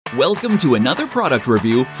Welcome to another product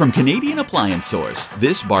review from Canadian Appliance Source.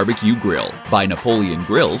 This barbecue grill by Napoleon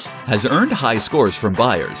Grills has earned high scores from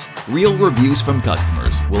buyers. Real reviews from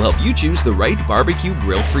customers will help you choose the right barbecue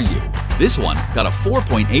grill for you. This one got a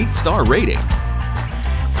 4.8-star rating.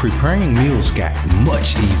 Preparing meals got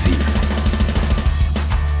much easier.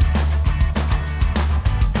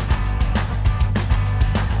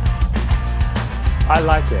 I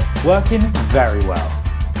like it. Working very well.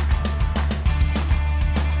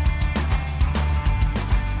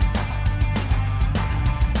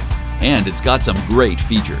 And it's got some great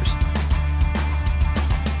features.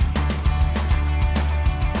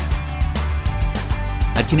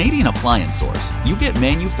 At Canadian Appliance Source, you get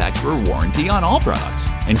manufacturer warranty on all products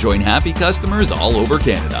and join happy customers all over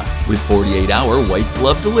Canada with 48-hour white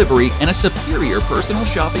glove delivery and a superior personal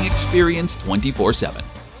shopping experience 24/7.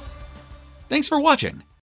 Thanks for watching.